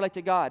changes how I relate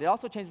to God. It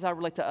also changes how I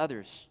relate to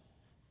others.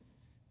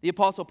 The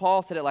Apostle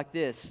Paul said it like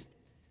this.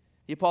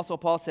 The Apostle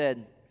Paul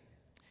said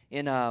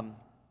in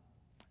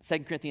 2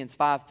 Corinthians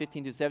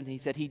 5:15-17, he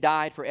said, he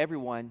died for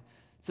everyone,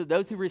 so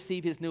those who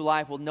receive his new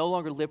life will no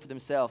longer live for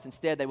themselves.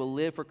 Instead, they will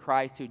live for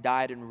Christ who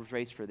died and was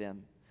raised for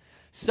them.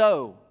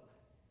 So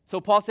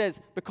Paul says,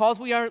 because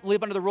we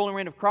live under the rule and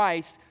reign of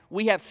Christ,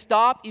 we have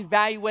stopped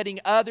evaluating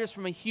others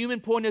from a human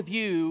point of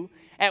view.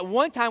 At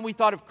one time, we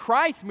thought of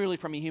Christ merely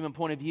from a human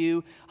point of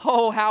view.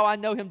 Oh, how I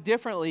know him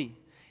differently.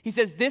 He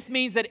says, this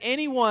means that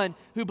anyone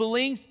who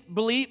belongs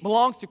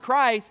to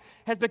Christ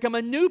has become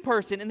a new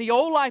person, and the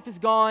old life is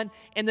gone,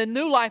 and the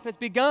new life has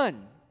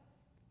begun.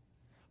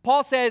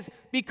 Paul says,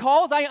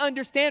 because I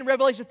understand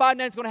Revelation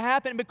 5:9 is going to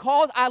happen, and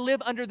because I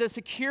live under the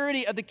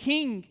security of the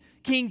King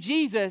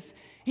Jesus,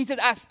 he says,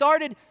 I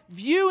started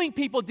viewing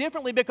people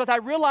differently because I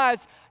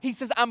realized, he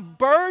says, I'm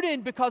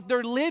burdened because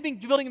they're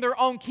building their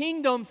own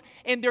kingdoms,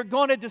 and they're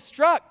going to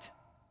destruct.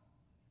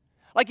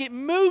 Like it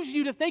moves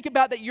you to think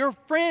about that your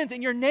friends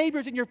and your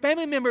neighbors and your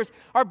family members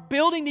are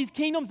building these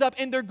kingdoms up,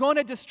 and they're going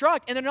to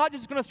destruct. And they're not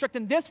just going to destruct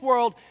in this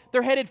world.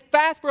 They're headed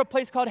fast for a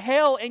place called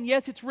hell, and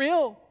yes, it's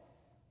real.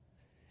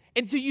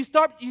 And so you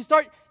start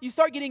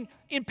getting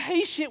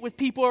impatient with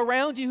people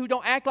around you who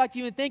don't act like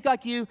you and think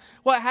like you.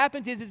 What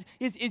happens is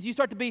you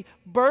start to be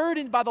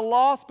burdened by the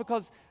loss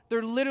because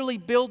they're literally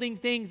building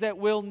things that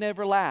will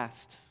never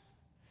last.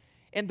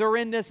 And they're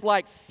in this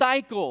like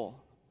cycle.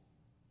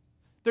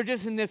 They're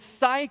just in this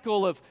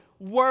cycle of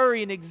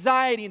worry and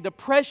anxiety and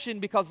depression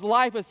because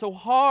life is so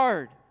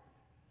hard.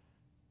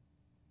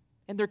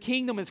 And their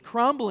kingdom is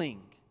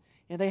crumbling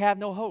and they have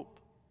no hope.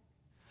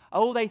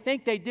 Oh, they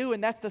think they do,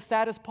 and that's the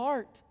saddest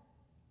part.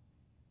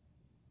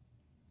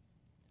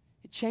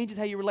 It changes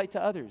how you relate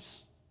to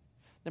others.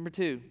 Number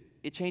two,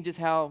 it changes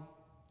how,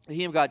 the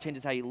kingdom of God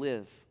changes how you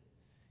live.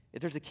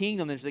 If there's a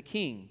kingdom, there's a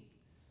king.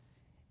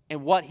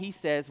 And what he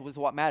says was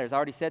what matters. I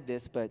already said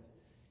this, but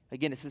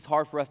again, this is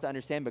hard for us to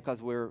understand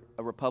because we're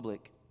a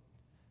republic.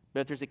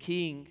 But if there's a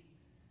king,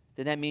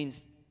 then that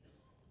means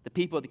the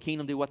people of the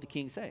kingdom do what the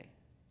king say.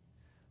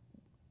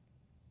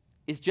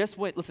 It's just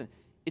when, listen,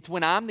 it's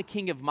when I'm the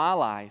king of my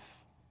life,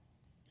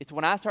 it's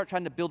when I start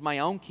trying to build my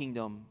own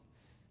kingdom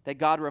that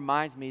God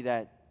reminds me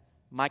that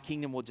my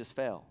kingdom will just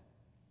fail.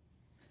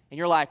 And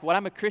you're like, well,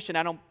 I'm a Christian,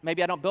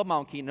 maybe I don't build my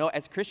own kingdom. No,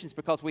 as Christians,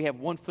 because we have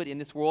one foot in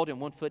this world and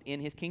one foot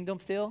in his kingdom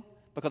still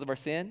because of our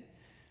sin,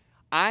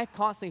 I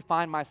constantly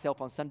find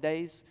myself on some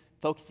days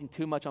focusing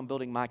too much on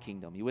building my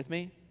kingdom. You with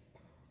me?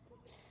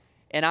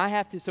 And I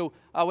have to, so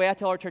the way I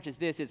tell our church is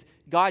this, is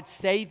God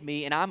saved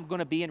me, and I'm going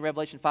to be in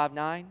Revelation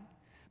 5:9,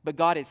 but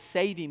God is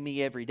saving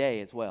me every day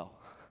as well.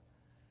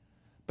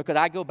 Because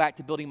I go back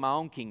to building my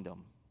own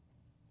kingdom.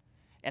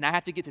 And I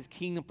have to get this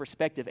kingdom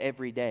perspective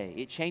every day.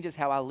 It changes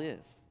how I live.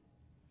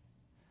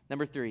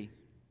 Number three,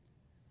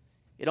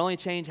 it only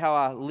changes how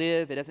I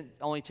live. It doesn't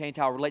only change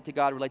how I relate to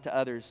God, relate to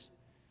others,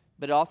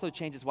 but it also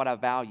changes what I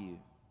value.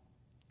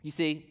 You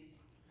see,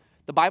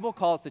 the Bible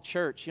calls the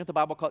church, you know what the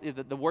Bible calls,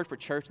 the word for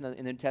church in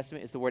the New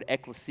Testament is the word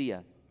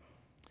ecclesia.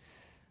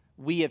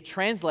 We have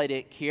translated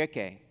it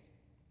kyrke.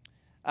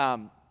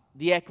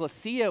 The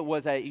ecclesia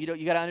was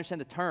you got to understand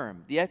the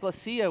term. The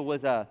ecclesia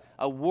was a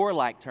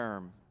warlike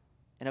term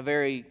in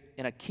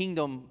a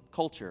kingdom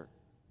culture,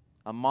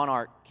 a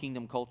monarch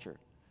kingdom culture.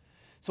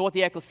 So what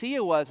the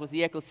ecclesia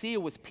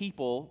was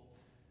people,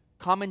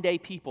 common day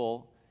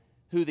people,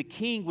 who the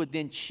king would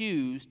then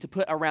choose to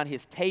put around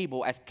his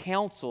table as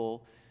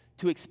counsel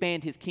to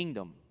expand his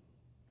kingdom.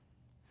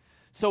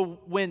 So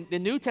when the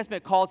New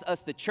Testament calls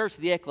us the church,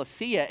 the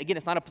ecclesia, again,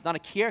 it's not a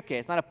kyrke,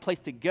 it's not a place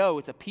to go,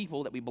 it's a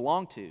people that we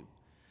belong to.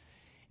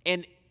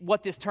 And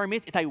what this term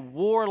is, it's a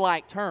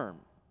warlike term.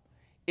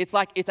 It's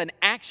like it's an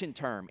action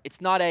term.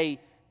 It's not a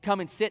come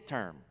and sit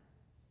term.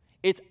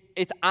 It's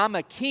I'm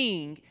a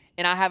king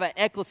and I have an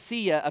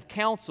ecclesia of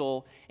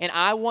council and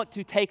I want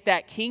to take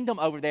that kingdom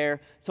over there.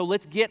 So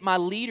let's get my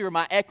leader,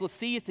 my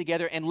ecclesias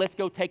together and let's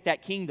go take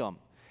that kingdom.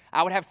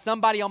 I would have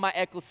somebody on my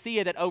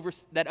ecclesia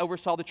that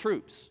oversaw the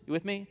troops. You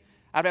with me?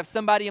 I would have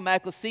somebody in my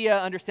ecclesia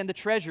understand the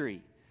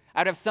treasury. I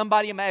would have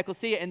somebody in my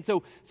ecclesia. And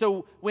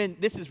so when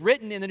this is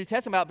written in the New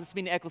Testament about this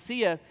being an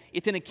ecclesia,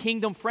 it's in a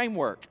kingdom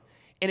framework.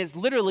 And it's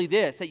literally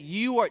this, that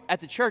you are, at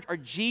the church, are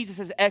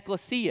Jesus'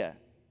 ecclesia.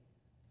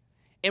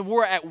 And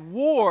we're at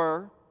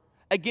war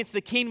against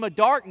the kingdom of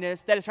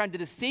darkness that is trying to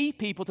deceive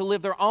people to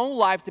live their own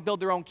lives, to build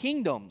their own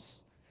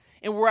kingdoms.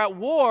 And we're at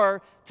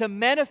war to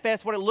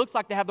manifest what it looks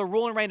like to have the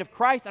rule and reign of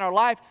Christ in our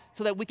life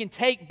so that we can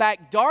take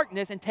back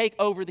darkness and take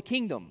over the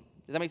kingdom.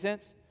 Does that make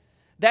sense?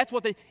 That's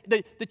what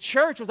the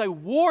church was a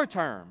war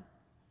term.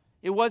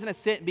 It wasn't a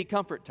sit and be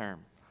comfort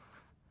term.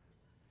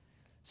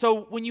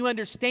 So when you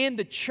understand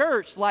the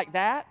church like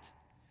that,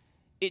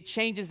 it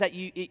changes that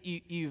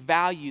you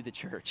value the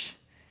church.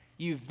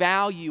 You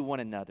value one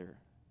another.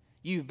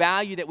 You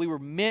value that we were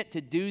meant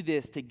to do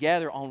this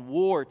together on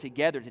war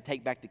together to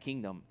take back the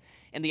kingdom.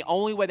 And the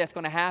only way that's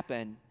going to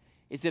happen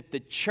is if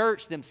the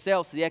church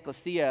themselves, the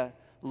ecclesia,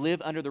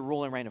 live under the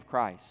rule and reign of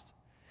Christ.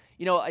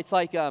 You know, it's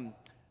like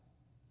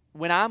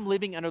when I'm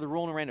living under the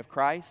rule and reign of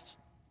Christ,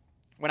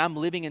 when I'm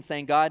living and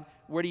saying, God,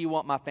 where do you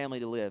want my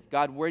family to live?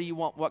 God, where do you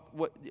want,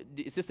 what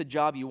is this the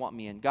job you want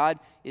me in? God,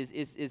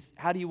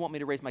 how do you want me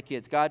to raise my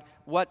kids? God,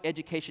 what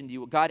education do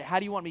you, God, how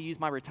do you want me to use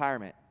my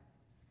retirement?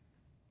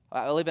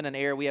 I live in an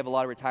area, we have a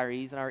lot of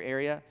retirees in our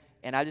area,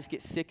 and I just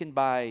get sickened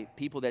by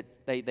people that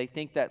they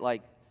think that,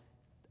 like,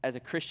 as a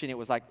Christian, it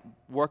was like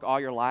work all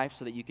your life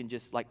so that you can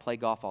just, like, play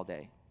golf all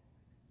day.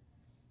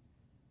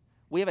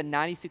 We have a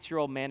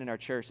 96-year-old man in our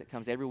church that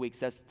comes every week,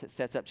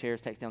 sets up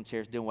chairs, takes down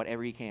chairs, doing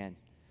whatever he can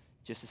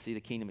just to see the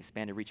kingdom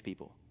expand and reach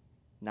people.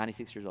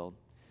 96 years old.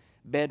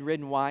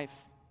 Bedridden wife,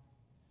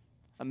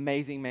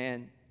 amazing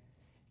man,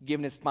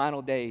 giving his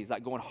final days,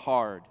 like going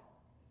hard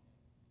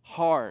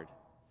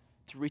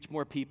to reach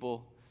more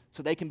people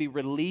so they can be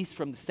released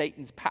from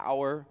Satan's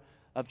power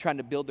of trying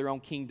to build their own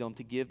kingdom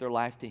to give their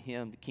life to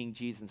him, to King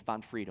Jesus, and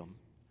find freedom.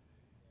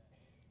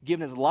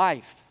 Giving his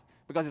life,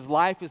 because his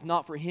life is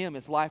not for him,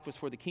 his life was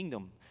for the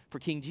kingdom, for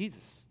King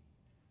Jesus.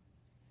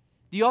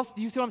 Do you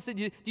see what I'm saying?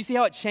 Do you see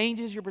how it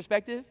changes your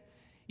perspective?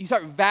 You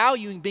start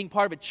valuing being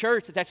part of a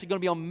church that's actually going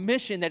to be on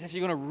mission, that's actually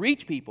going to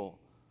reach people.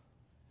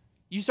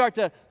 You start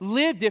to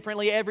live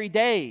differently every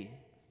day.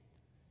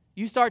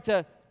 You start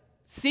to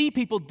see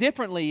people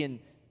differently, and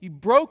you're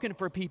broken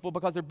for people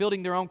because they're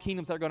building their own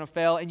kingdoms that are going to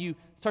fail, and you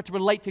start to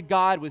relate to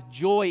God with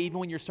joy even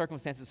when your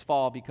circumstances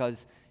fall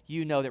because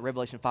you know that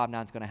Revelation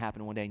 5:9 is going to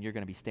happen one day and you're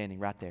going to be standing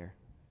right there.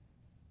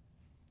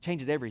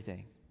 Changes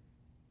everything.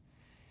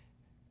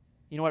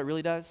 You know what it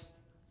really does?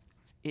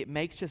 It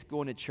makes just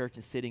going to church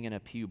and sitting in a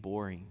pew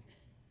boring.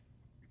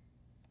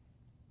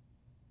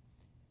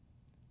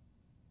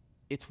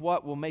 It's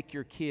what will make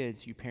your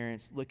kids, you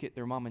parents, look at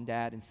their mom and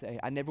dad and say,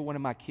 I never wanted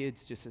my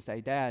kids just to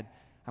say, Dad,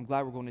 I'm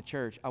glad we're going to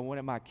church. I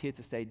wanted my kids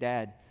to say,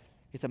 Dad,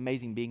 it's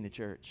amazing being the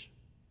church.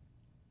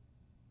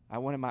 I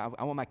want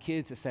my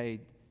kids to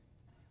say,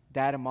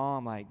 Dad and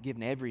Mom, like,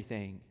 giving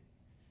everything,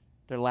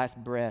 their last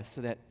breath,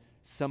 so that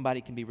somebody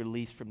can be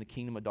released from the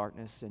kingdom of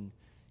darkness and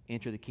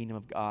enter the kingdom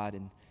of God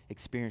and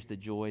experience the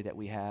joy that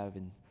we have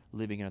in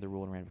living under the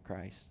rule and reign of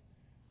Christ.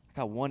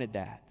 Like, I wanted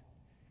that.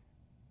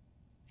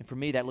 And for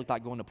me, that looked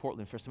like going to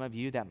Portland. For some of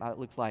you, that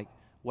looks like,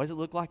 what does it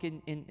look like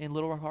in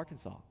Little Rock,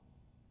 Arkansas?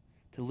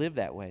 To live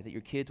that way, that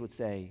your kids would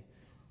say,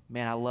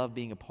 man, I love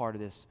being a part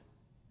of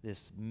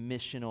this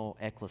missional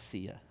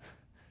ecclesia,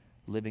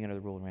 living under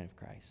the rule and reign of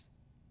Christ.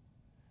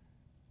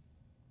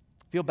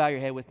 If you'll bow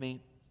your head with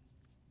me,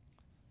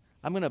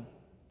 I'm going to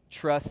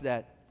trust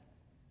that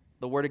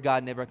the Word of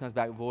God never comes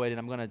back void, and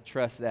I'm going to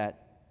trust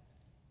that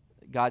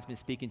God's been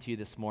speaking to you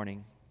this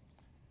morning.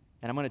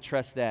 And I'm going to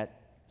trust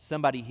that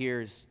somebody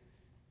hears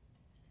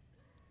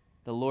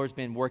the Lord's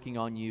been working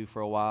on you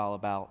for a while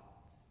about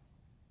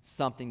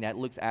something that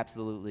looks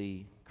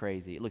absolutely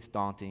crazy. It looks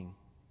daunting.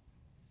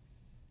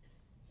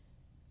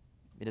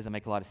 It doesn't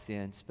make a lot of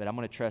sense, but I'm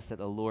going to trust that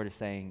the Lord is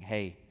saying,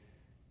 hey,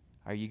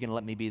 are you going to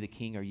let me be the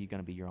king, or are you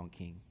going to be your own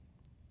king?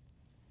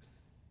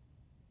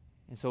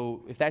 And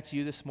so if that's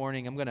you this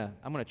morning, I'm going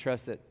to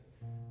trust that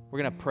we're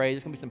going to pray.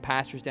 There's going to be some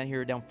pastors down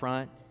here down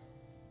front.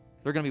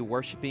 They're going to be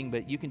worshiping,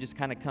 but you can just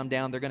kind of come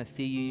down. They're going to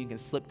see you. You can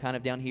slip kind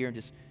of down here and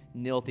just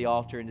kneel at the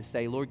altar and just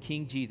say, Lord,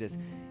 King Jesus.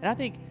 And I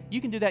think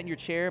you can do that in your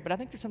chair, but I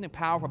think there's something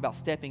powerful about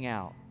stepping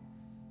out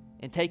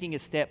and taking a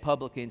step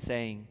publicly and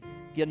saying,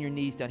 get on your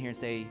knees down here and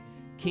say,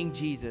 King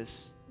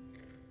Jesus,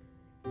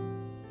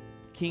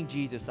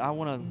 I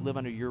want to live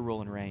under your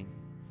rule and reign.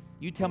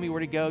 You tell me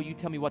where to go. You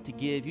tell me what to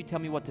give. You tell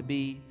me what to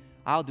be.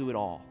 I'll do it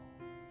all.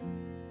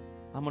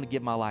 I'm going to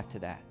give my life to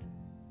that.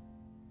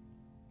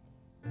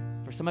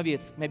 For some of you,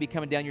 it's maybe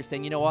coming down, you're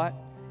saying, you know what?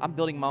 I'm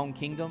building my own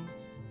kingdom,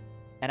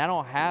 and I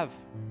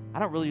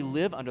don't really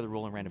live under the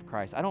rule and reign of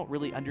Christ. I don't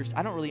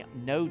really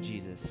know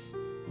Jesus.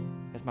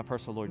 as my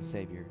personal Lord and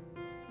Savior.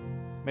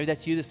 Maybe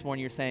that's you this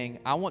morning. You're saying,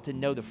 I want to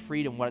know the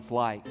freedom, what it's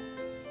like.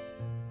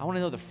 I want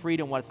to know the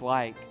freedom, what it's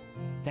like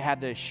to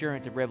have the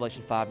assurance of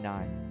Revelation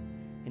 5:9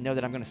 and know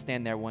that I'm going to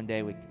stand there one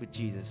day with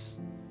Jesus.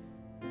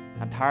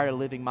 I'm tired of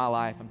living my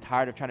life. I'm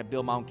tired of trying to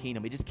build my own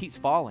kingdom. It just keeps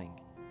falling.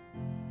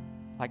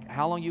 Like,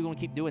 how long are you going to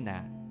keep doing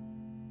that?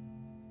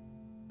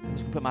 I'm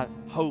just going to put my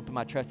hope and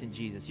my trust in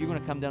Jesus. You're going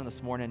to come down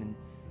this morning and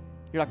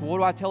you're like, well, what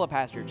do I tell a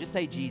pastor? Just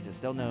say Jesus.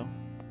 They'll know.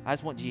 I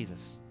just want Jesus.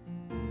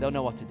 They'll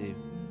know what to do.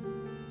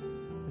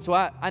 And so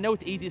I know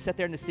it's easy to sit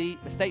there in the seat,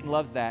 but Satan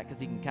loves that because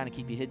he can kind of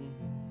keep you hidden.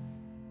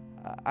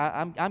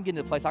 I'm getting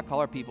to the place I call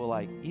our people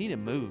like, you need to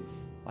move.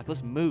 Like,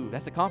 let's move.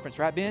 That's the conference,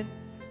 right, Ben?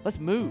 Let's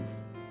move.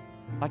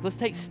 Like, let's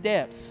take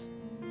steps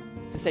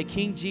to say,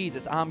 King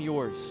Jesus, I'm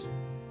yours.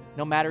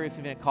 No matter if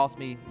it costs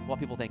me what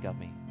people think of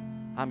me.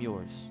 I'm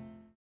yours.